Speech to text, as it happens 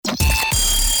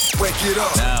wake it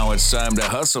up. Now it's time to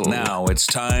hustle. Now it's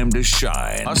time to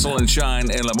shine. Hustle and Shine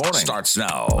in the morning starts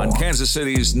now on Kansas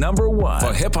City's #1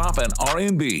 for hip-hop and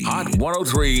R&B. Hot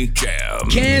 103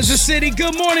 Jams. Kansas City,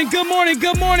 good morning, good morning,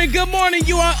 good morning, good morning.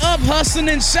 You are up hustling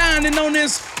and shining on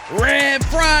this Red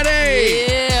Friday.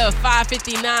 Yeah,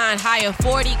 5:59, high of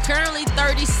 40, currently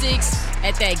 36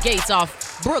 at that Gates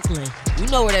off Brooklyn. You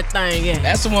know where that thing is.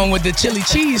 That's the one with the chili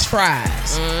cheese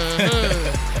fries.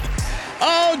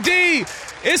 Oh, D,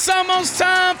 it's almost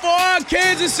time for our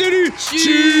Kansas City Chiefs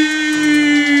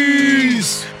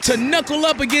to knuckle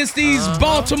up against these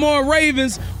Baltimore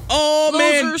Ravens. Oh,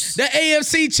 Losers. man, the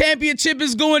AFC Championship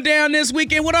is going down this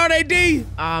weekend. What are they, D?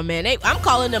 Oh, man, I'm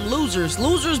calling them losers.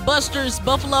 Losers, busters,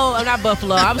 Buffalo, not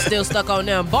Buffalo. I'm still stuck on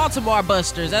them. Baltimore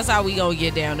busters. That's how we gonna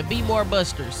get down, to be more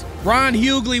busters. Ron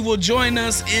Hughley will join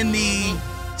us in the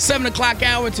 7 o'clock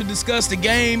hour to discuss the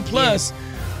game. Plus,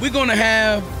 we're going to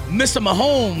have Mr.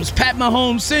 Mahomes, Pat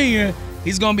Mahomes Sr.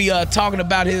 He's going to be talking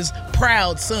about his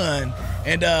proud son.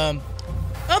 And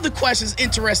other questions,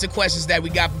 interesting questions that we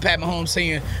got from Pat Mahomes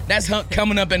Sr. That's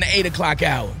coming up in the 8 o'clock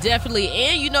hour. Definitely.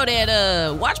 And you know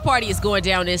that watch party is going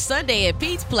down this Sunday at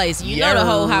Pete's Place. You know the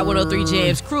whole Hot 103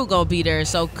 Jams crew going to be there.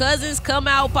 So cousins, come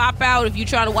out, pop out. If you're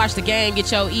trying to watch the game,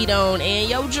 get your eat on and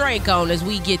your drink on as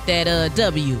we get that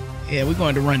W. Yeah, we're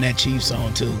going to run that Chiefs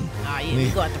song, too. Oh, yeah,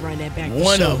 we're going to run that back.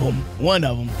 One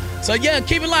of them. So, yeah,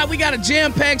 keep it live. We got a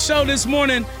jam-packed show this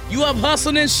morning. You up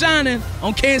hustling and shining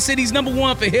on Kansas City's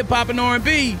 #1 for hip-hop and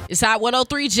R&B. It's Hot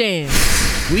 103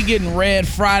 Jams. We getting Red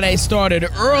Friday started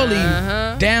early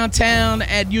downtown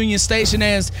at Union Station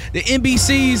as the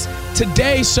NBC's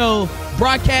Today Show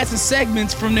broadcasting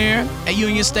segments from there at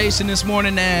Union Station this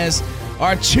morning as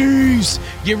our Chiefs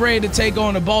get ready to take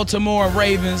on the Baltimore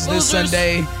Ravens this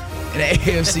Sunday in the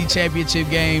AFC Championship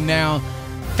game. Now,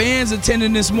 fans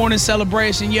attending this morning's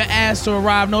celebration, you're asked to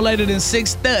arrive no later than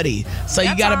 6:30. So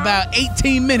you got about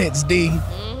 18 minutes, D,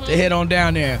 to head on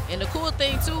down there. And the cool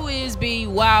thing, too, is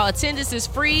while attendance is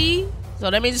free,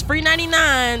 so that means it's free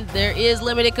 99, there is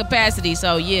limited capacity.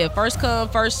 So, yeah, first come,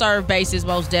 first serve basis,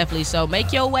 most definitely. So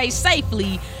make your way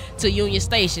safely to Union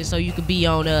Station so you could be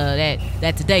on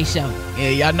that Today Show. Yeah,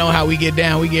 y'all know how we get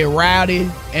down. We get rowdy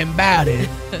and bowdy,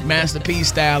 Master P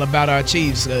style, about our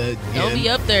Chiefs. Don't be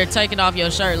up there taking off your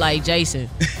shirt like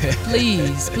Jason.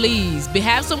 Please.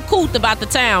 Have some couth about the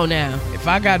town now. If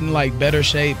I got in like better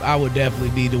shape, I would definitely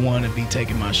be the one to be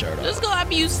taking my shirt off. Let's go. I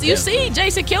mean, you see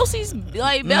Jason Kelsey's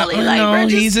like belly. No,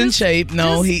 he's in shape.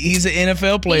 No, he's an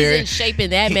NFL player. He's in shape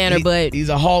in that manner, but he's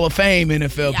a Hall of Fame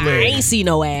NFL player. I ain't see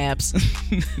no abs.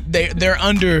 They're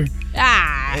under.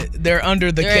 They're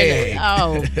under the cage.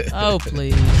 Oh,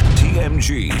 please.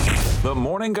 TMG, the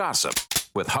morning gossip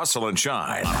with Hustle and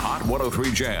Shine on Hot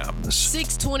 103 Jams.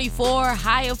 624,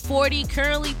 high of 40,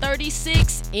 currently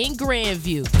 36 in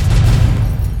Grandview.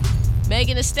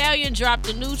 Megan Thee Stallion dropped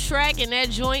a new track, and that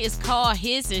joint is called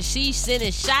Hits, and she's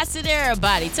sending shots at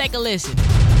everybody. Take a listen.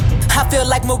 I feel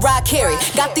like Mariah Carey.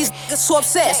 Got these niggas so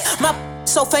obsessed. My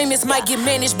so famous might get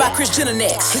managed by Kris Jenner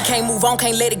next. He can't move on,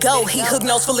 can't let it go. He hook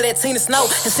nose full of that Tina Snow.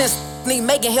 And since need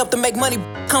making help to make money,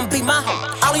 come be my home.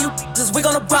 All of you is we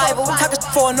on the Bible. Talking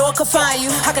for a no one can find you.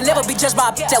 I can never be judged by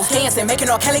a bitch that was dancing, making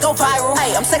R. Kelly go viral.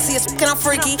 Hey, I'm sexy as fuck and I'm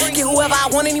freaky. Get whoever I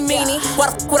want, any meanie. Why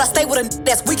the fuck would I stay with a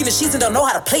that's weak in the sheets and don't know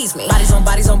how to please me? Bodies on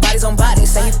bodies on bodies on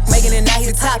bodies. Say he making it, now he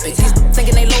the topic. These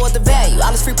thinking they lowered the value.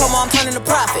 All this free promo, I'm turning to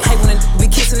profit. Hey, when a be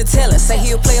kissing and telling. Say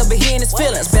he'll play up, but he in his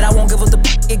feelings. Bet I won't give up the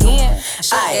again.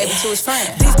 I add it to his friend.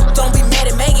 These don't be mad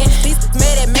at Megan. These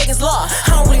mad at Megan's law. I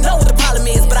don't really know what the problem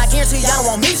is, but I guarantee y'all don't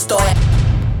want me to start.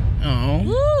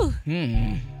 Woo.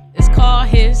 It's called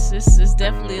His. This is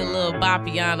definitely a little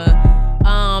Boppiana.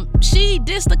 She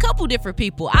dissed a couple different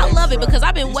people. I love it because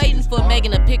I've been waiting for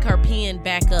Megan to pick her pen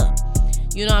back up.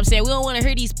 You know what I'm saying? We don't want to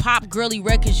hear these pop girly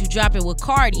records you dropping with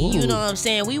Cardi. You know what I'm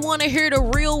saying? We want to hear the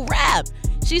real rap.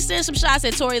 She sent some shots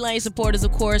at Tory Lanez supporters,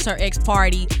 of course, her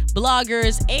ex-party,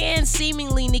 bloggers, and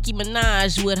seemingly Nicki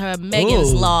Minaj with her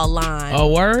Megan's Law line. A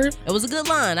word? It was a good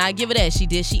line. I give it that. She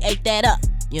ate that up,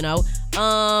 you know?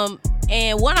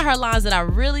 And one of her lines that I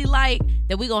really like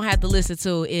that we're going to have to listen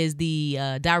to is the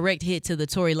direct hit to the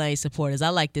Tory Lanez supporters. I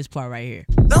like this part right here.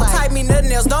 Don't type me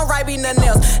nothing else. Don't write me nothing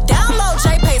else. Download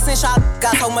JPay since y'all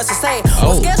got so much to say.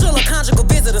 Or schedule a conjugal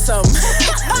visit or something.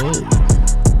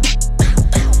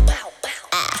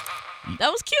 That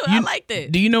was cute. I like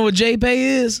that. Do you know what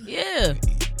JPay is? Yeah.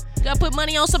 You gotta put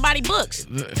money on somebody's books.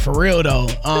 For real, though.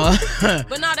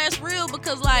 But no, that's real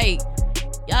because, like,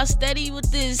 y'all steady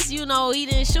with this, you know, he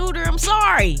didn't shoot her. I'm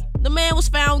sorry. The man was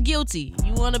found guilty.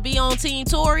 You want to be on Team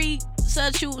Tory?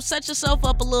 set yourself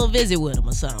up a little visit with him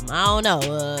or something. I don't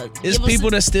know. It's people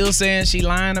that still saying she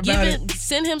lying about it.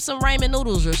 Send him some ramen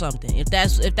noodles or something if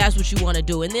that's what you want to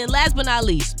do. And then last but not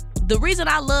least, the reason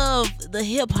I love the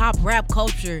hip hop rap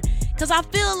culture, because I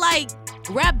feel like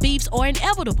rap beefs are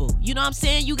inevitable. You know what I'm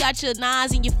saying? You got your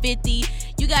Nas and your 50.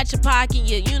 You got your Pac and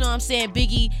your, you know what I'm saying,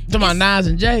 Biggie. Talking about Nas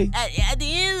and Jay. At the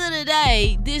end of the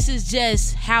day, this is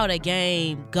just how the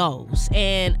game goes.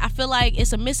 And I feel like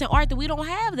it's a missing art that we don't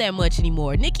have that much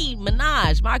anymore. Nicki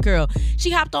Minaj, my girl, she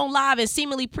hopped on live and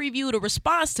seemingly previewed a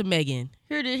response to Megan.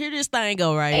 Hear this thing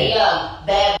go right here. Hey,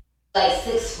 bad like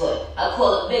 6 foot. I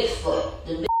call it Bigfoot.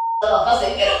 The big I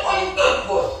say, get up on your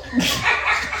Bigfoot.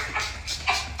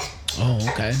 Oh,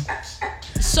 okay.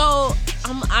 So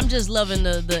I'm just loving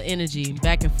the energy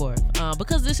back and forth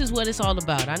because this is what it's all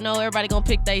about. I know everybody gonna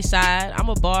pick their side. I'm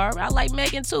a barb. I like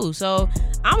Megan too, so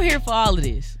I'm here for all of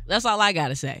this. That's all I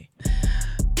gotta say.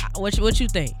 What you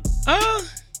think?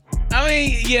 I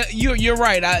mean, yeah, you're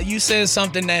right. You said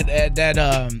something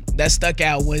that stuck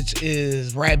out, which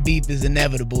is rap beef is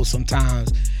inevitable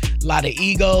sometimes. A lot of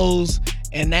egos,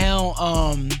 and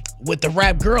now with the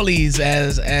rap girlies,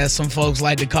 as some folks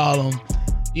like to call them.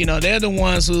 You know, they're the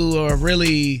ones who are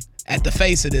really at the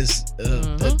face of this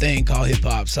thing called hip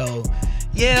hop. So,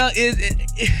 yeah,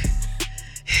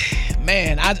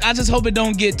 man, I just hope it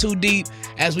don't get too deep,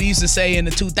 as we used to say in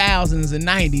the 2000s and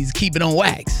 90s, keep it on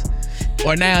wax.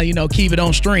 Or now, you know, keep it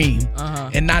on stream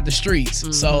and not the streets.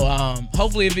 Mm-hmm. So,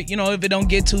 hopefully, if it don't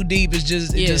get too deep, it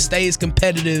just stays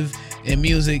competitive in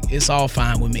music. It's all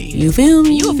fine with me. You feel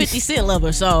me? You a 50 Cent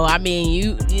lover, so I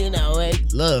mean, you know,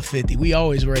 love 50. We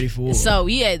always ready for it. So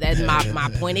yeah, that's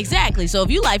my point exactly. So if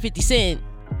you like 50 Cent,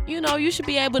 you know, you should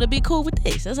be able to be cool with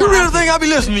this. That's you really think I be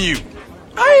listening to you?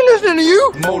 I ain't listening to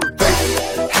you.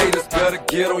 Motivation. Haters better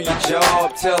get on your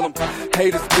job. Tell them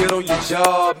haters get on your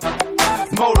job.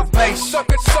 Motivate.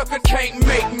 Sucker can't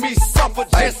make me suffer.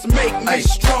 Just make me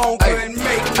stronger and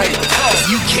make me tough.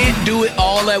 You can't do it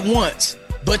all at once,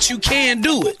 but you can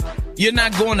do it. You're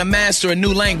not going to master a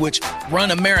new language,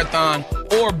 run a marathon,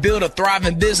 or build a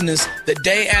thriving business the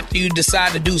day after you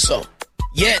decide to do so.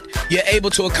 Yet, you're able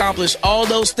to accomplish all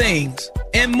those things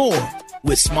and more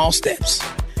with small steps.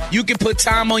 You can put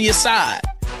time on your side.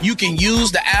 You can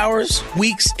use the hours,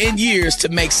 weeks, and years to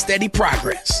make steady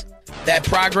progress. That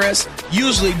progress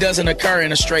usually doesn't occur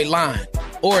in a straight line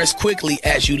or as quickly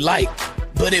as you like,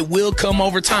 but it will come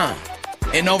over time.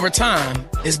 And over time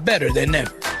is better than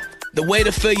never. The way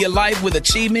to fill your life with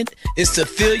achievement is to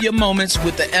fill your moments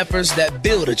with the efforts that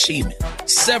build achievement.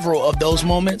 Several of those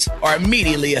moments are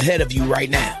immediately ahead of you right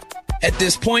now. At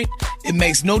this point, it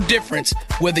makes no difference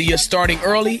whether you're starting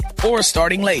early or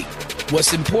starting late.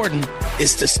 What's important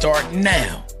is to start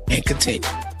now and continue.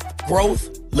 Growth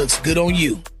looks good on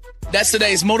you. That's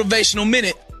today's Motivational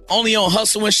Minute, only on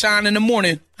Hustle and Shine in the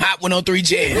morning, Hot 103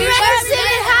 Jam. We represent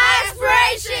high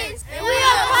aspirations, and we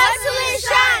are hustling and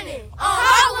shining on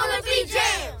Hot 103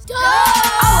 Jams.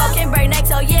 I walk in break next,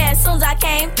 so yeah, as soon as I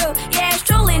came through. Yeah, it's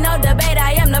truly no debate,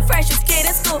 I am the freshest kid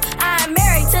in school. I'm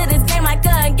married to this game like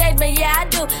an engagement, yeah, I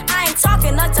do. I ain't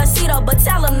talking no tuxedo, but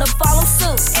tell them to follow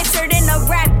suit. Entered in the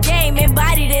rap game,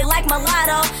 embodied it like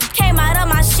mulatto. Came out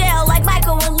of my shell like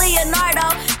Michael and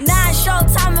Leonardo. 9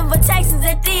 Showtime invitations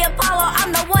at the Apollo.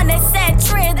 I'm the one that set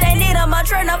trends, they need a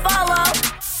trend to follow.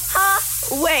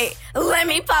 Huh? Wait, let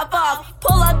me pop off.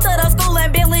 Pull up to the school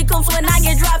and Bentley coops when I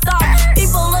get dropped off.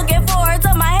 People looking forward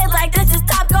to my head like this is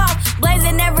Top Golf.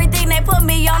 Blazing everything they put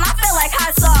me on, I feel like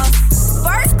hot sauce.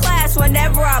 First class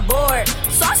whenever I board.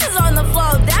 Sauces on the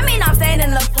floor, that mean I'm staying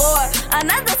in the floor.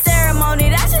 Another ceremony,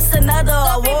 that's just another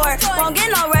award. Won't get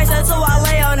no rest until I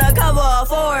lay on the cover of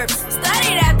Forbes.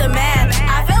 Studied after math,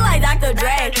 I feel like Dr.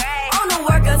 Dre. On the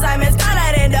work assignments, got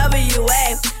out in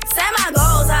WA. Set my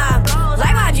goals high,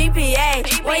 like my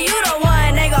GPA. When you the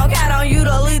one, they gon' count on you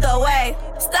to lead the way.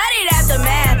 Studied after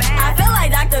math, I feel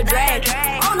like Dr. Dre.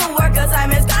 On the work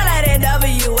assignments, got out in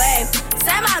WA.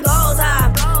 Set my goals high,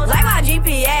 like my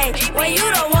GPA. When you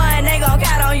the one, they gon'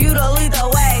 count on you to lead the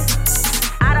way.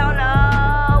 I don't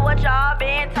know what y'all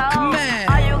been told. Man.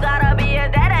 All you gotta be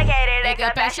is dedicated and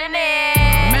compassionate.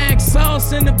 Max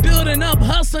Sauce in the building, up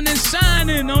hustling and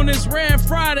shining on this Rare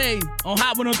Friday on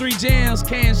Hot 103 Jams,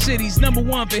 Kansas City's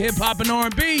 #1 for hip hop and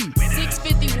R&B.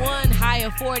 651, high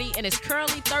of 40, and it's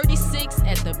currently 36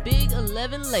 at the Big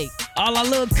 11 Lake. All our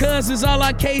little cousins, all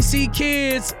our KC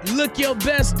kids, look your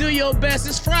best, do your best.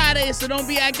 It's Friday, so don't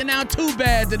be acting out too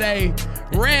bad today.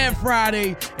 Rare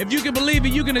Friday. If you can believe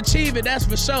it, you can achieve it. That's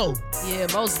for sure. Yeah,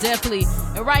 most definitely.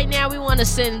 And right now, we want to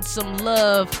send some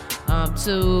love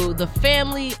to the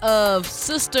family of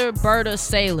Sister Berta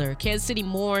Sailer. Kansas City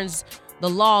mourns the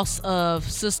loss of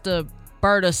Sister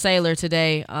Berta Sailer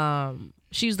today.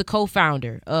 She's the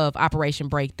co-founder of Operation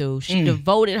Breakthrough. She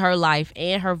devoted her life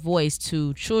and her voice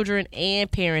to children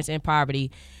and parents in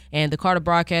poverty. And the Carter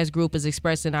Broadcast Group is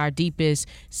expressing our deepest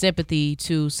sympathy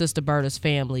to Sister Berta's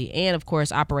family and, of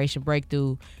course, Operation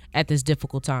Breakthrough at this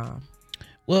difficult time.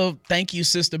 Well, thank you,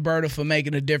 Sister Berta, for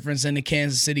making a difference in the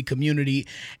Kansas City community.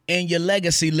 And your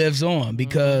legacy lives on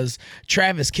because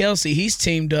Travis Kelce, he's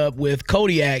teamed up with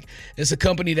Kodiak. It's a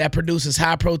company that produces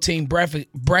high-protein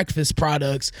breakfast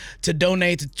products to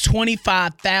donate to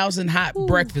 25,000 hot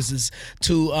breakfasts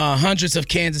to hundreds of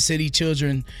Kansas City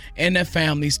children and their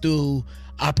families through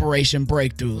Operation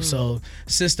Breakthrough. So,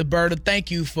 Sister Berta,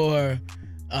 thank you for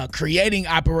creating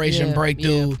Operation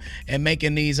Breakthrough and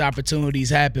making these opportunities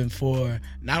happen for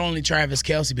not only Travis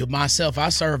Kelce but myself. I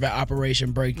serve at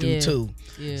Operation Breakthrough too.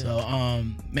 So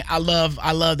man, I love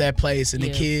that place and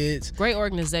the kids. Great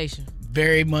organization.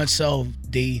 Very much so,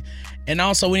 D. And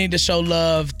also we need to show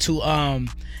love to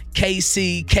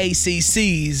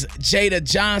KCC's Jada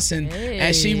Johnson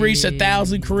as she reached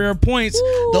 1,000 career points.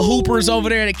 Ooh. The Hoopers over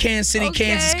there at Kansas City,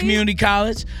 Kansas Community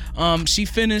College. She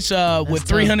finished with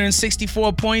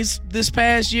 364 points this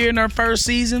past year in her first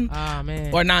season. Oh,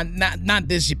 man. Or not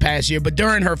this past year, but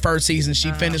during her first season,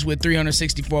 she finished with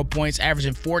 364 points,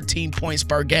 averaging 14 points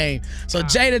per game. So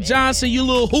Jada Johnson, you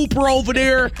little hooper over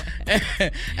there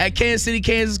at Kansas City,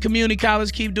 Kansas Community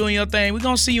College, keep doing your thing. We're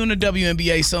going to see you in the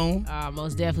WNBA soon.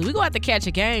 Most definitely. We're going to have to catch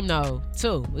a game, though,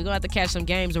 too. We're going to have to catch some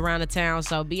games around the town,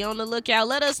 so be on the lookout.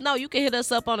 Let us know. You can hit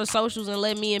us up on the socials and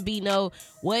let me and B know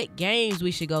what games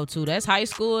we should go to. That's high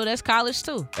school. That's college,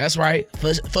 too. That's right.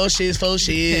 Faux shiz.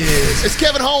 It's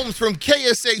Kevin Holmes from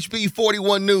KSHB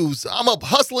 41 News. I'm up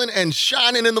hustling and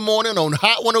shining in the morning on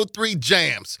Hot 103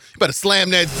 Jams. You better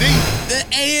slam that Z. The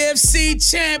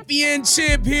AFC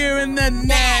Championship here in the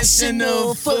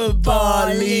National Football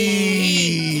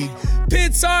League.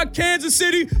 Pittsburgh, Kansas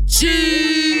City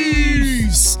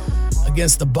Chiefs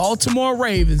against the Baltimore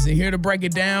Ravens. And here to break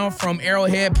it down from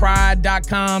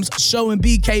ArrowheadPride.com's Show and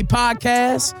BK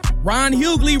podcast, Ron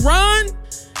Hughley. Ron,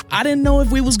 I didn't know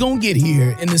if we was going to get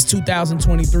here in this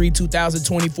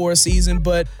 2023-2024 season,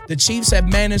 but the Chiefs have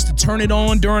managed to turn it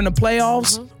on during the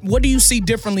playoffs. Mm-hmm. What do you see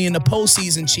differently in the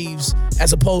postseason Chiefs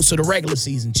as opposed to the regular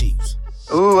season Chiefs?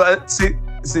 Ooh, see,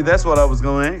 that's what I was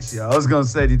going to ask you. I was going to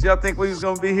say, did y'all think we was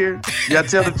going to be here? Y'all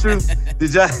tell the truth?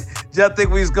 Did y'all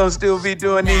think we was going to still be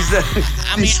doing these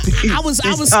I was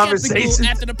skeptical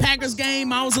after the Packers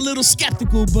game. I was a little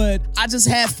skeptical, but I just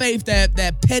had faith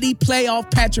that petty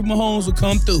playoff Patrick Mahomes would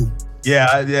come through.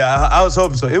 Yeah, I was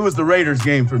hoping so. It was the Raiders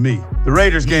game for me.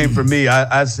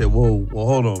 I said, whoa,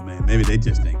 hold on, man. Maybe they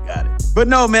just ain't got it. But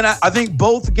no, man, I think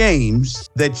both games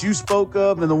that you spoke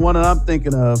of and the one that I'm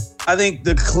thinking of, I think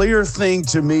the clear thing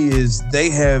to me is they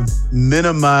have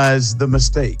minimized the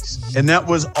mistakes. And that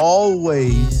was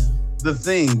always the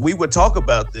thing. We would talk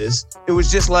about this. It was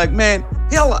just like, man,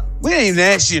 hell, we didn't even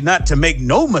ask you not to make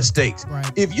no mistakes. Right.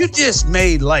 If you just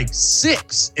made like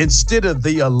 6 instead of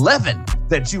the 11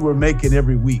 that you were making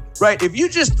every week, right? If you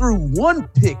just threw 1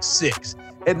 pick 6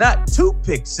 and not 2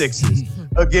 pick 6s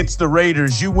against the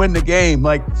Raiders, you win the game.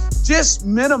 Like, just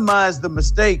minimize the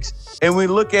mistakes. And we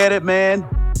look at it, man,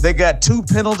 they got 2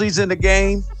 penalties in the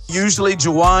game. Usually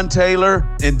Jawan Taylor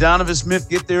and Donovan Smith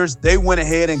get theirs. They went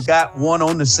ahead and got one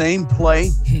on the same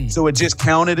play. So it just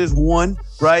counted as 1,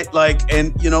 right? Like,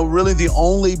 and, really the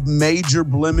only major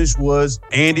blemish was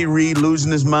Andy Reid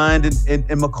losing his mind and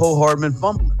McCole Hardman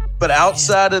fumbling. But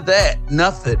outside of that,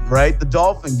 nothing, right? The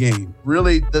Dolphin game,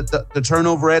 really the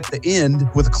turnover at the end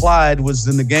with Clyde was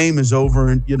then the game is over.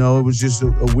 And, it was just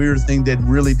a weird thing that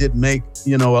really didn't make,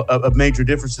 a major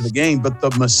difference in the game. But the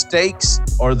mistakes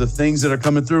are the things that are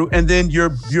coming through. And then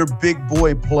your big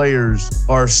boy players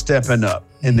are stepping up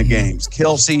in the games.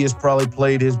 Kelce has probably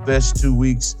played his best 2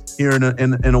 weeks here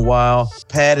in a while.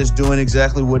 Pat is doing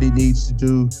exactly what he needs to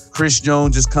do. Chris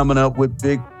Jones is coming up with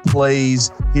big plays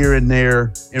here and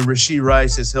there, and Rashee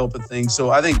Rice is helping things.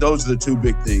 So I think those are the 2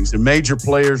 big things. The major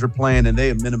players are playing, and they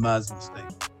have minimized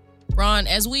mistakes. Ron,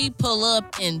 as we pull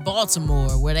up in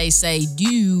Baltimore, where they say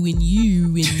 "do" and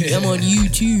 "you" and I'm on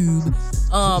YouTube,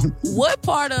 what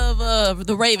part of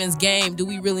the Ravens game do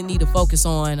we really need to focus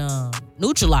on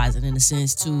neutralizing, in a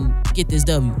sense, to get this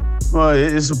W? Well,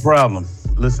 it's a problem.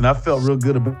 Listen, I felt real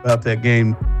good about that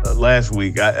game last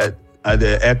week. I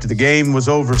after the game was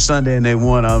over Sunday and they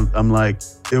won, I'm like,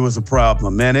 it was a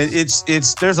problem, man. It's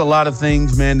there's a lot of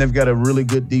things, man. They've got a really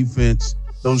good defense.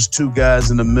 Those 2 guys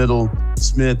in the middle,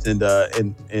 Smith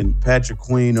and Patrick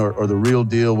Queen, are the real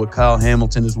deal with Kyle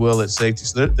Hamilton as well at safety.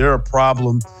 So they're a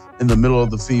problem. in the middle of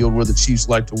the field where the Chiefs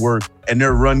like to work. And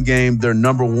their run game, they're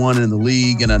number 1 in the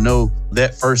league. And I know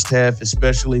that first half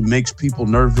especially makes people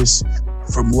nervous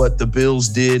from what the Bills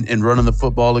did in running the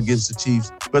football against the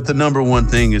Chiefs. But the number one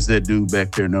thing is that dude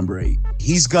back there, number 8.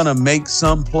 He's going to make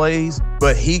some plays,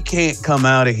 but he can't come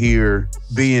out of here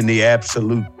being the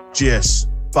absolute just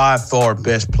by far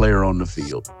best player on the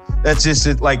field. That's just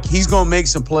it. Like, he's going to make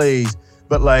some plays,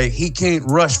 but like, he can't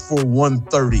rush for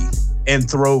 130 and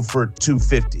throw for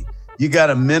 250. You got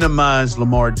to minimize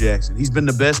Lamar Jackson. He's been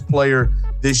the best player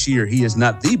this year. He is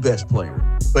not the best player,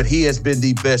 but he has been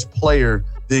the best player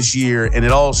this year, and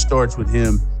it all starts with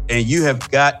him. And you have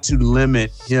got to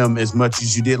limit him as much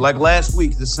as you did. Like last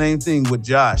week, the same thing with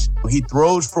Josh. He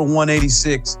throws for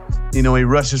 186. He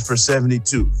rushes for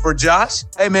 72. For Josh,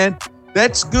 hey, man,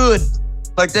 that's good.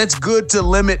 Like, that's good to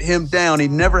limit him down. He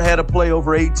never had a play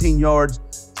over 18 yards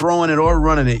throwing it or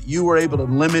running it. You were able to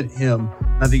limit him.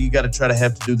 And I think you got to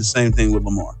have to do the same thing with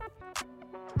Lamar.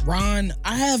 Ron,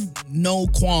 I have no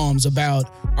qualms about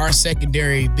our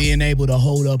secondary being able to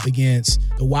hold up against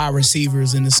the wide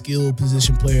receivers and the skilled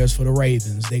position players for the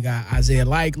Ravens. They got Isaiah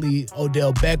Likely,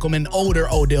 Odell Beckham, and older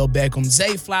Odell Beckham.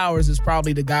 Zay Flowers is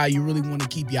probably the guy you really want to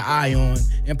keep your eye on.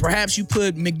 And perhaps you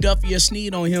put McDuffie or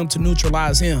Snead on him to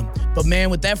neutralize him. But man,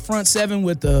 with that front seven,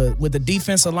 with the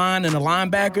defensive line and the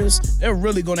linebackers, they're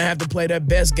really going to have to play their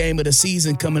best game of the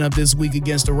season coming up this week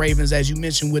against the Ravens. As you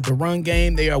mentioned, with the run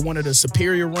game, they are one of the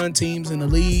superior run teams in the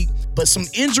league. But some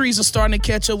injuries are starting to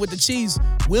catch up with the Chiefs.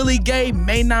 Willie Gay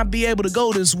may not be able to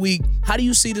go this week. How do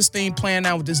you see this thing playing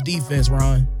out with this defense,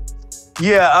 Ron?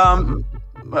 Yeah,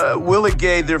 Willie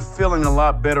Gay, they're feeling a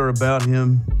lot better about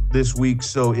him this week,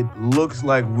 so it looks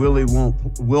like Willie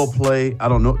will play. I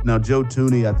don't know. Now, Joe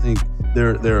Tooney, I think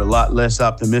they're a lot less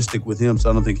optimistic with him, so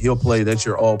I don't think he'll play. That's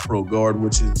your all-pro guard,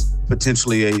 which is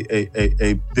potentially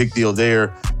a big deal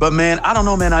there. But, man, I don't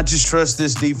know, man. I just trust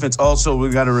this defense. Also, we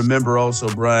got to remember also,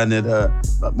 Brian,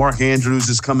 that Mark Andrews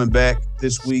is coming back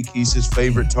this week. He's his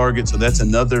favorite target, so that's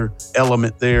another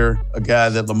element there, a guy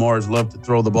that Lamar has loved to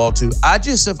throw the ball to. I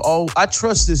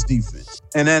trust this defense,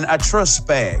 and then I trust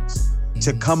Spags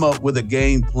to come up with a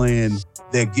game plan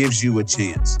that gives you a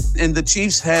chance. And the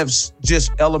Chiefs have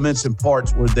just elements and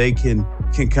parts where they can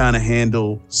kind of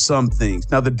handle some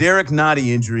things. Now, the Derek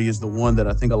Nottie injury is the one that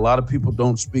I think a lot of people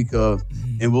don't speak of,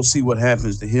 and we'll see what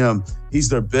happens to him. He's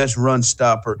their best run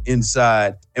stopper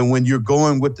inside. And when you're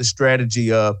going with the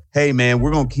strategy of, hey, man,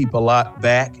 we're going to keep a lot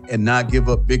back and not give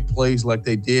up big plays like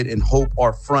they did and hope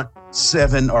our front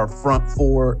 7, our front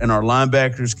 4, and our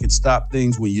linebackers can stop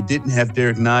things when you didn't have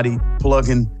Derek Nottie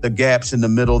plugging the gaps in the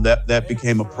middle. That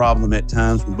became a problem at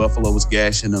times when Buffalo was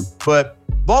gashing them. But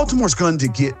Baltimore's going to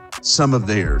get some of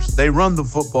theirs. They run the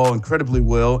football incredibly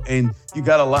well, and you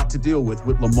got a lot to deal with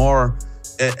Lamar.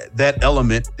 That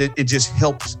element, it just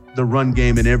helps the run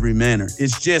game in every manner.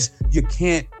 It's just, you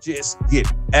can't just get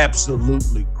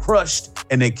absolutely crushed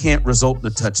and they can't result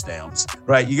in touchdowns,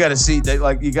 right? You got to see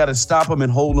that, you got to stop them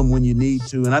and hold them when you need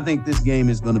to. And I think this game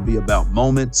is going to be about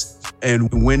moments.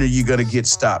 And when are you going to get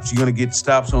stops? You're going to get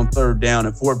stops on 3rd down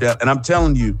and 4th down. And I'm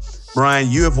telling you, Brian,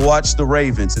 you have watched the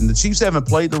Ravens, and the Chiefs haven't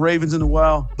played the Ravens in a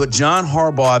while, but John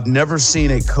Harbaugh, I've never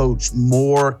seen a coach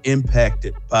more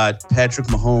impacted by Patrick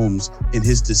Mahomes in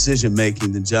his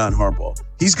decision-making than John Harbaugh.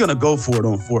 He's going to go for it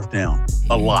on 4th down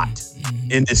a lot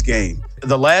in this game.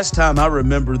 The last time I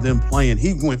remember them playing,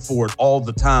 he went for it all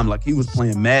the time like he was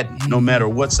playing Madden, no matter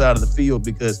what side of the field,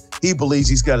 because he believes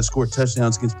he's got to score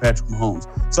touchdowns against Patrick Mahomes.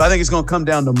 So I think it's going to come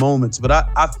down to moments, but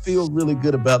I feel really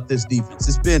good about this defense.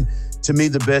 It's been, to me,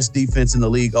 the best defense in the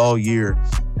league all year,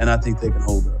 and I think they can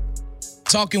hold up.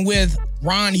 Talking with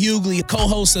Ron Hughley,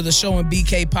 co-host of the Show and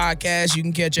BK podcast. You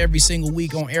can catch every single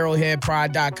week on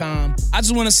arrowheadpride.com. I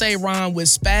just want to say, Ron, with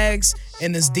Spags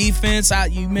and this defense,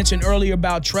 you mentioned earlier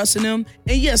about trusting them.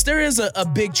 And yes, there is a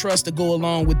big trust to go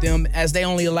along with them, as they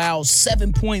only allowed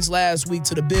 7 points last week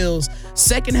to the Bills.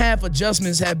 Second half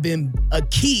adjustments have been a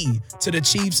key to the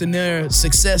Chiefs and their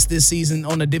success this season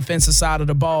on the defensive side of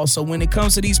the ball. So when it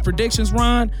comes to these predictions,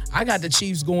 Ron, I got the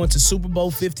Chiefs going to Super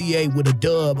Bowl 58 with a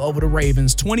dub over the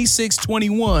Ravens.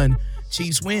 26-21,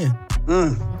 Chiefs win.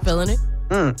 Feeling it?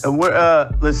 And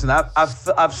listen,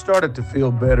 I've started to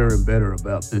feel better and better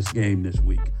about this game this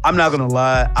week. I'm not going to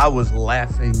lie. I was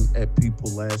laughing at people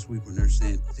last week when they're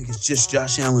saying, I think it's just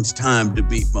Josh Allen's time to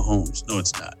beat Mahomes. No,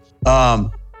 it's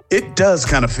not. It does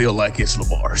kind of feel like it's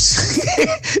Lamar's.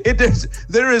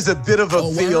 There is a bit of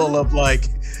a feel of like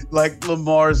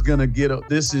Lamar's going to get up.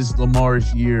 This is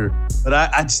Lamar's year. But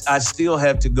I still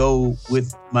have to go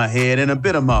with my head and a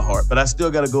bit of my heart. But I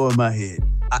still got to go with my head.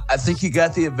 I think you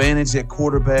got the advantage at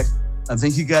quarterback. I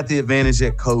think you got the advantage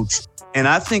at coach. And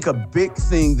I think a big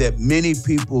thing that many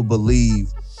people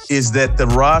believe is that the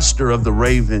roster of the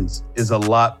Ravens is a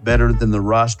lot better than the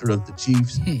roster of the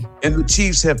Chiefs. And the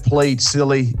Chiefs have played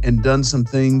silly and done some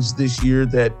things this year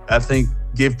that I think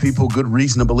give people good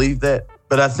reason to believe that.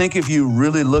 But I think if you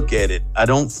really look at it, I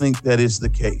don't think that is the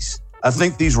case. I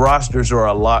think these rosters are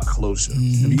a lot closer.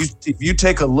 If you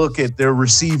take a look at their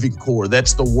receiving core,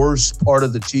 that's the worst part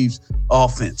of the Chiefs'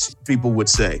 offense, people would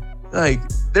say. Like,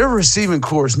 their receiving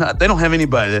core is not, they don't have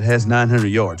anybody that has 900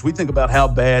 yards. We think about how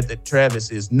bad that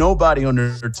Travis is. Nobody on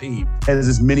their team has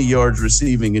as many yards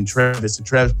receiving in Travis, and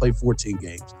Travis played 14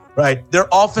 games, right? Their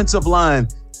offensive line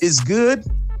is good,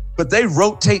 but they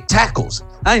rotate tackles.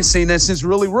 I ain't seen that since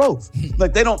Willie Roaf.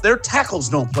 Like, their tackles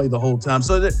don't play the whole time.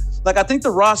 So, I think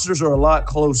the rosters are a lot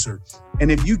closer.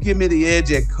 And if you give me the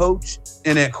edge at coach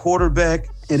and at quarterback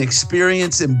and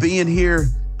experience and being here,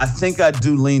 I think I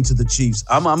do lean to the Chiefs.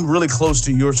 I'm really close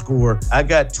to your score. I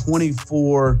got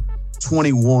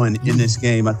 24-21 in this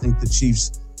game. I think the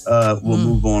Chiefs will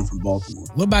move on from Baltimore.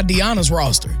 What about Deona's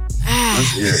roster?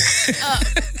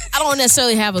 I don't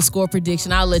necessarily have a score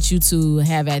prediction. I'll let you two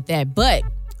have at that. But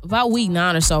about week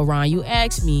 9 or so, Ron, you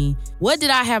asked me, what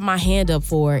did I have my hand up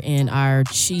for in our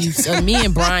Chiefs, me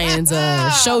and Brian's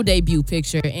show debut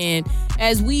picture? And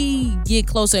as we get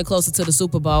closer and closer to the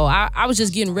Super Bowl, I was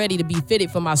just getting ready to be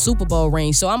fitted for my Super Bowl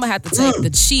ring. So I'm going to have to take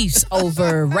the Chiefs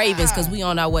over Ravens because we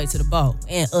on our way to the bowl.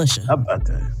 And Usher. How about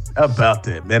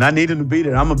that, man? I need them to be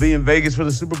there. I'm going to be in Vegas for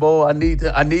the Super Bowl. I need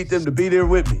them to be there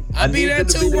with me. I'll be there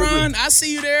too, Ron. I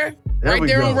see you there. Right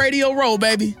there on Radio Row,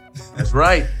 baby. That's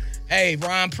right. Hey,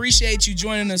 Ron, appreciate you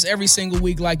joining us every single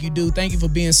week like you do. Thank you for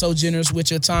being so generous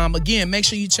with your time. Again, make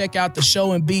sure you check out the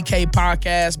Show and BK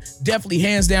podcast. Definitely,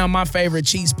 hands down, my favorite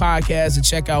Chiefs podcast to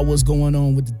check out what's going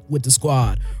on with the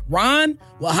squad. Ron,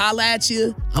 we'll holla at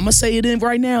you. I'm going to say it in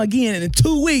right now again in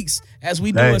 2 weeks as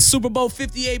we do a Super Bowl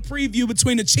 58 preview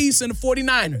between the Chiefs and the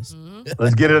 49ers.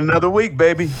 Let's get it another week,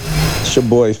 baby. It's your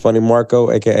boy, Funny Marco,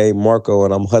 a.k.a. Marco,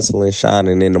 and I'm hustling,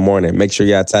 shining in the morning. Make sure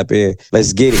y'all tap in.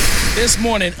 Let's get it. This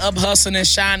morning, up hustling and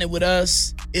shining with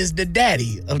us is the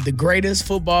daddy of the greatest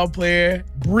football player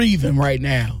breathing right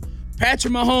now.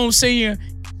 Patrick Mahomes Sr.,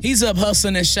 he's up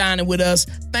hustling and shining with us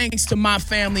thanks to my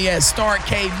family at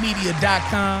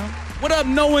StarCadeMedia.com. What up,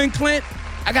 Noah and Clint?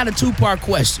 I got a 2-part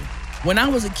question. When I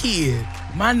was a kid,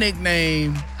 my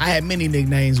nickname, I had many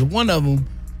nicknames, but one of them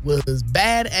was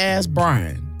Badass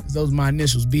Brian. Those are my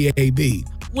initials, B-A-B.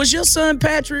 Was your son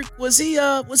Patrick, was he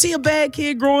a bad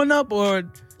kid growing up, or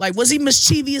like was he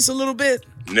mischievous a little bit?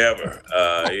 Never.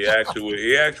 He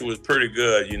actually was pretty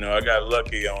good. You know, I got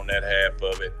lucky on that half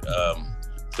of it.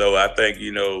 So I think,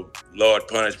 Lord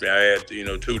punished me. I had,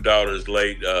 2 daughters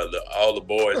late. All the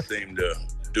boys seem to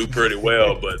do pretty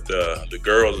well, but the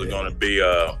girls are going to be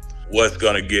what's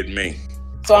going to get me.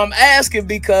 So I'm asking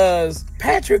because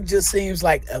Patrick just seems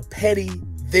like a petty,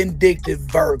 vindictive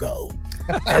Virgo,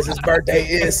 as his birthday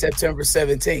is September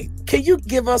 17th. Can you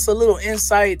give us a little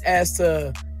insight as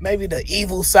to maybe the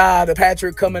evil side of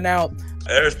Patrick coming out?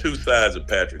 There's 2 sides of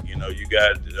Patrick. You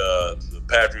got the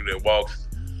Patrick that walks,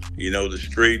 the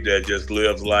street, that just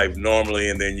lives life normally,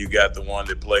 and then you got the one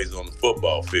that plays on the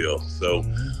football field. So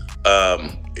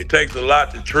it takes a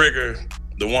lot to trigger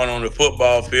the one on the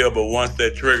football field, but once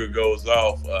that trigger goes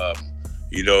off,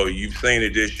 you've seen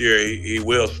it this year, he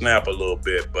will snap a little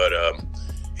bit, but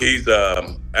he's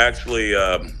actually,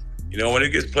 when it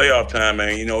gets playoff time,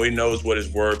 man, he knows what it's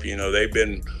worth. They've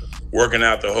been working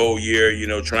out the whole year,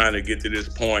 trying to get to this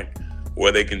point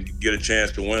where they can get a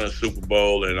chance to win a Super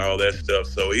Bowl and all that stuff.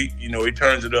 So he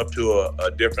turns it up to a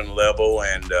different level,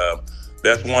 and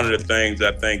that's one of the things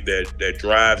I think that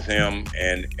drives him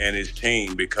and his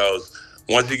team, because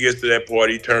once he gets to that point,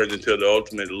 he turns into the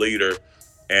ultimate leader,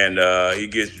 and he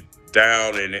gets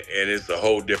down, and it's a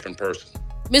whole different person.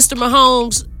 Mr.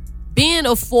 Mahomes, being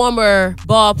a former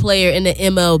ball player in the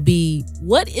MLB,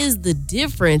 what is the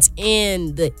difference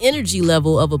in the energy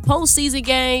level of a postseason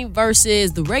game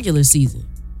versus the regular season?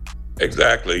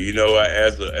 Exactly.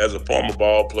 As a former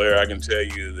ball player, I can tell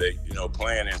you that,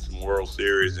 playing in some World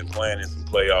Series and playing in some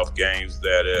playoff games,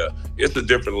 that it's a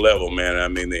different level, man. I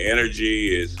mean, the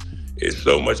energy is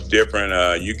so much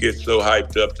different. You get so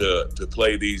hyped up to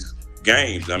play these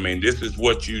games. I mean, this is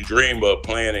what you dream of,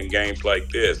 playing in games like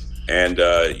this. And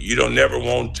you don't never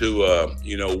want to,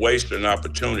 waste an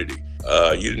opportunity.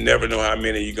 You never know how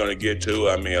many you're going to get to.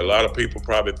 I mean, a lot of people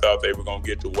probably thought they were going to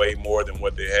get to way more than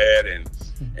what they had,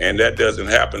 and that doesn't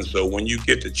happen. So when you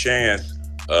get the chance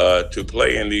to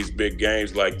play in these big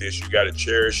games like this, you got to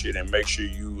cherish it and make sure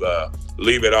you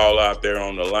leave it all out there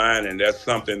on the line. And that's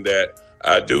something that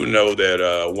I do know that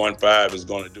 1-5 is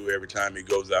going to do every time he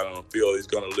goes out on the field. He's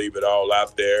going to leave it all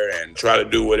out there and try to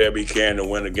do whatever he can to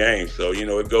win the game. So,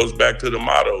 it goes back to the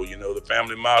motto, the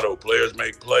family motto, players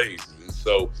make plays. And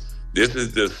so this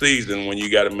is the season when you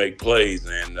got to make plays.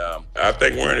 And I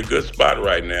think we're in a good spot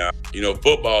right now.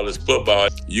 Football is football.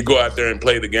 You go out there and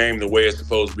play the game the way it's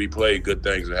supposed to be played, good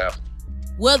things will happen.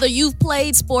 Whether you've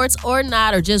played sports or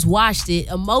not, or just watched it,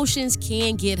 emotions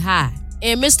can get high.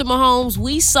 And Mr. Mahomes,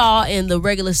 we saw in the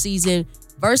regular season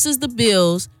versus the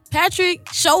Bills, Patrick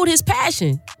showed his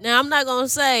passion. Now, I'm not going to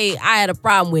say I had a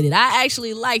problem with it. I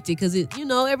actually liked it because,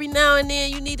 every now and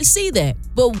then you need to see that.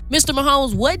 But Mr.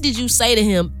 Mahomes, what did you say to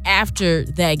him after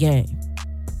that game?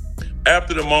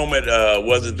 After the moment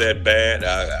wasn't that bad.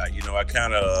 I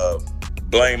kind of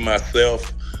blame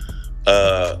myself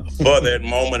for that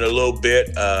moment a little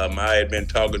bit. I had been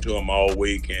talking to him all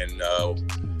week, and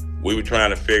we were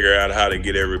trying to figure out how to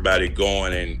get everybody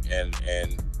going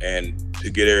and to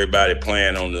get everybody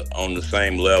playing on the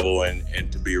same level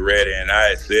and to be ready. And I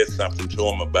had said something to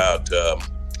him about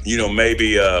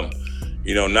maybe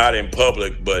not in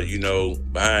public, but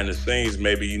behind the scenes,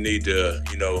 maybe you need to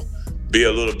be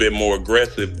a little bit more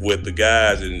aggressive with the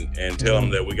guys and tell them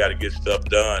that we got to get stuff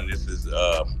done. This is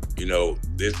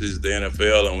this is the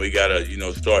NFL, and we got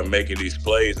to start making these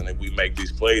plays. And if we make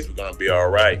these plays, we're going to be all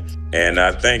right. And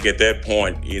I think at that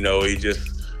point, he just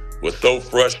was so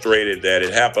frustrated that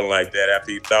it happened like that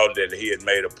after he thought that he had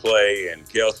made a play and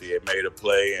Kelsey had made a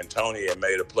play and Tony had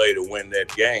made a play to win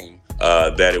that game,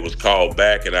 that it was called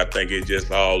back. And I think it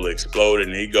just all exploded,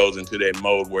 and he goes into that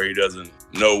mode where he doesn't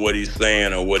know what he's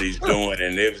saying or what he's doing.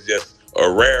 And it was just a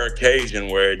rare occasion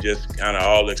where it just kind of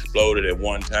all exploded at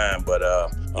one time. But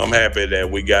I'm happy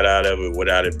that we got out of it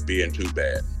without it being too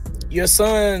bad. Your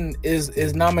son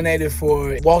is nominated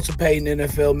for Walter Payton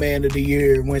NFL Man of the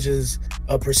Year, which is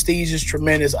a prestigious,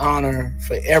 tremendous honor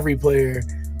for every player.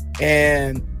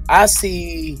 And I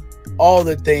see all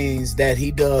the things that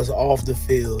he does off the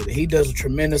field. He does a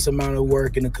tremendous amount of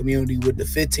work in the community with the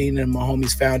 15 and My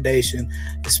Homies Foundation,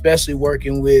 especially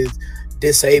working with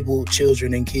disabled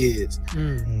children and kids.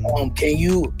 Mm-hmm.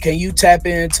 Can you tap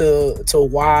into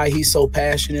why he's so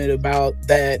passionate about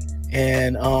that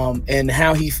and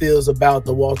how he feels about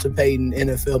the Walter Payton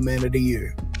NFL Man of the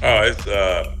Year? Oh, it's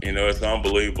it's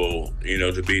unbelievable,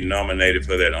 to be nominated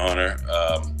for that honor.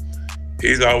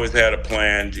 He's always had a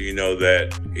plan,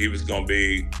 that he was going to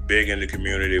be big in the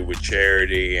community with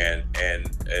charity and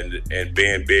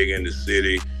being big in the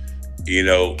city,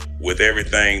 with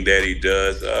everything that he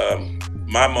does.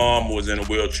 My mom was in a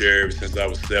wheelchair ever since I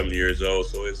was 7 years old,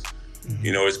 so it's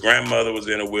his grandmother was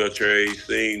in a wheelchair. He's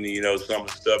seen, some of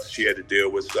the stuff she had to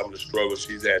deal with, some of the struggles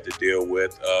she's had to deal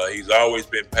with. He's always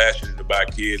been passionate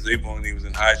about kids. Even when he was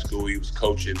in high school, he was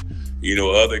coaching,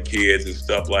 other kids and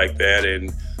stuff like that.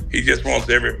 And he just wants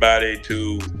everybody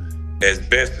to, as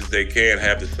best as they can,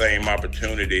 have the same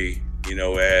opportunity,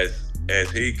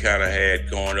 as he kind of had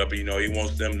growing up. He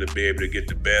wants them to be able to get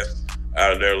the best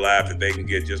out of their life that they can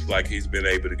get, just like he's been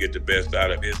able to get the best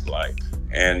out of his life.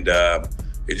 And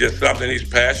it's just something he's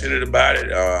passionate about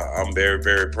it. I'm very,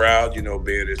 very proud,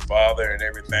 being his father and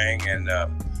everything. And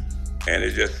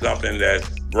it's just something that's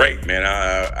great, man.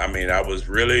 I was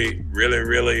really, really,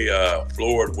 really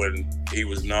floored when he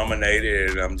was nominated,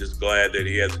 and I'm just glad that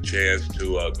he has a chance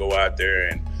to go out there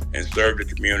and serve the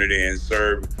community and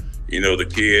serve,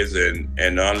 the kids and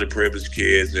the underprivileged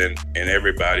kids and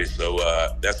everybody. So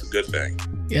that's a good thing.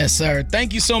 Yes, sir.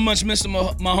 Thank you so much, Mr.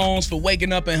 Mahomes, for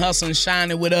waking up and hustling,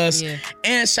 shining with us. Yeah.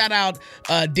 And shout out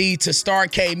D to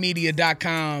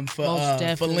StarKmedia.com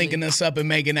for linking us up and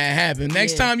making that happen.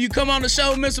 Next time you come on the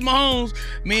show, Mr. Mahomes,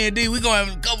 me and D, we gonna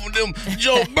have a couple of them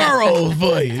Joe Burrows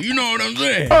for you. You know what I'm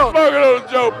saying? Oh, look at those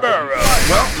Joe Burrows.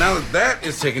 Well, now that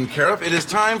is taken care of, it is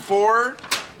time for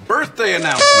birthday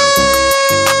announcements.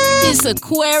 It's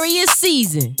Aquarius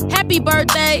season. Happy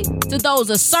birthday to those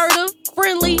assertive,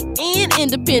 friendly, and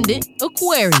independent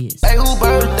Aquarius. Hey, who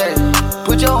birthday?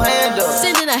 Put your hand up.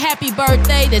 Sending a happy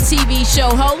birthday to TV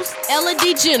show host Ella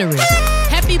DeGeneres.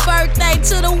 Happy birthday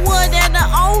to the one and the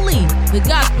only, the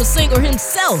gospel singer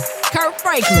himself, Kurt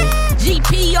Franklin.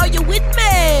 GP, are you with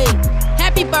me?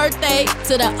 Happy birthday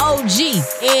to the OG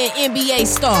and NBA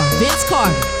star, Vince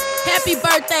Carter. Happy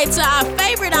birthday to our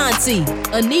favorite auntie,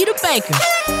 Anita Baker.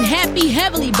 And happy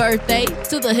heavenly birthday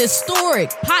to the historic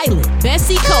pilot,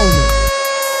 Bessie Coleman.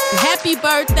 And happy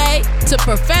birthday to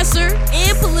professor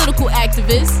and political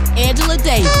activist, Angela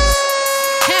Davis.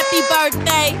 Happy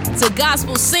birthday to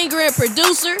gospel singer and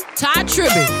producer, Todd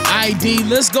Tribbett. ID,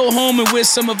 let's go home and wish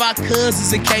some of our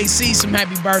cousins in KC some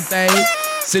happy birthdays.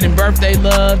 Sending birthday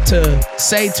love to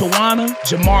Say Tawana,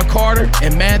 Jamar Carter,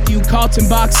 and Matthew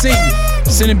Kaltenbach Sr.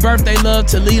 Sending birthday love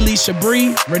to Lily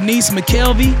Shabri, Renice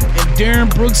McKelvey, and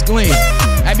Darren Brooks Glenn.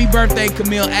 Happy birthday,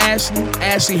 Camille Ashley,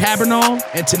 Ashley Habernall,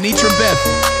 and Tanitra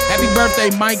Bethel. Happy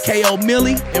birthday, Mike K.O.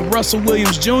 Milley and Russell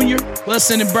Williams Jr. Plus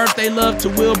sending birthday love to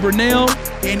Will Burnell,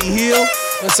 Annie Hill,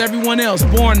 plus everyone else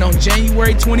born on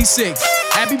January 26th.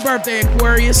 Happy birthday,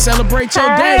 Aquarius. Celebrate your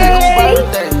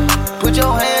day. Put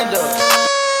your hand up.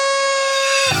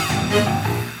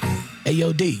 Hey,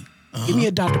 yo, D, give me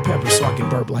a Dr. Pepper so I can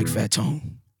burp like Fat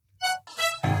Tone.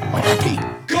 R.I.P.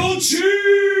 Go Chiefs!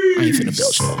 I ain't finna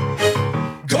belch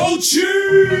though. Go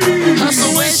Chiefs!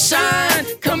 Hustle and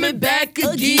shine, coming back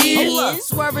again.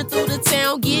 Swerving through the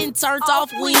town, getting turned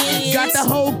off wins. Got the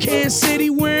whole Kansas City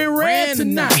wearing red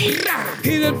tonight.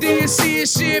 Hit up DNC and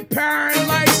shit, powering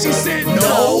like she said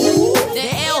no. The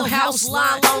L house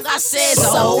line long, I said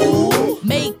so.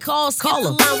 Make calls, call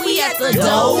them. We at the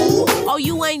door. Oh,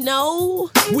 you ain't know?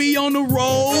 We on the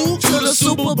road to the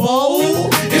Super Bowl.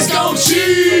 It's Go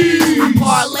Chiefs! My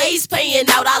parlays paying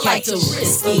out, I like to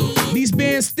risk it. These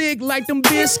bands thick like them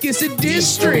biscuits at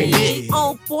District.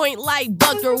 On point like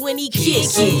Bucker when he kick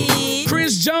it.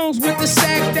 Chris Jones with the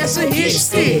sack, that's a hit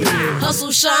stick.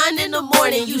 Hustle Shine in the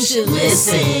morning, you should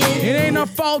listen. It ain't our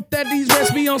fault that these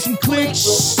rests be on some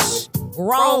clicks.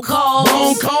 Wrong calls.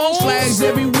 Wrong calls. Flags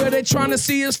everywhere. They trying to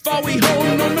see us fall. We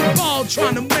holding on the ball,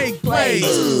 trying to make plays.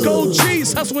 Go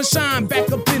Chiefs, hustle and shine, back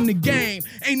up in the game.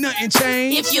 Ain't nothing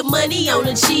changed. If your money on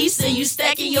the Chiefs and you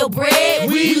stacking your bread,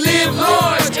 we live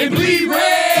large and bleed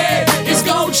red. It's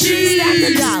Go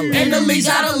Chiefs. And the league's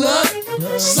out of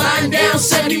luck. Sliding down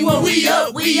 71, we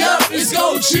up. It's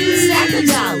Go Chiefs.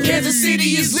 Kansas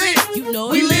City is lit. You know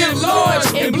we live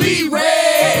large and bleed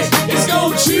red. It's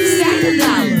Go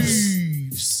Chiefs.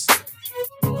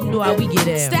 You know how we get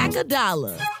out. Stack a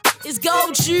dollar. It's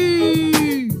Go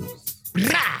Chiefs.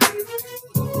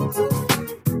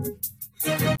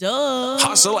 Duh.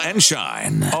 Hustle and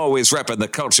shine. Always repping the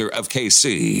culture of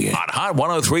KC on Hot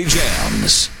 103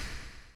 Jams.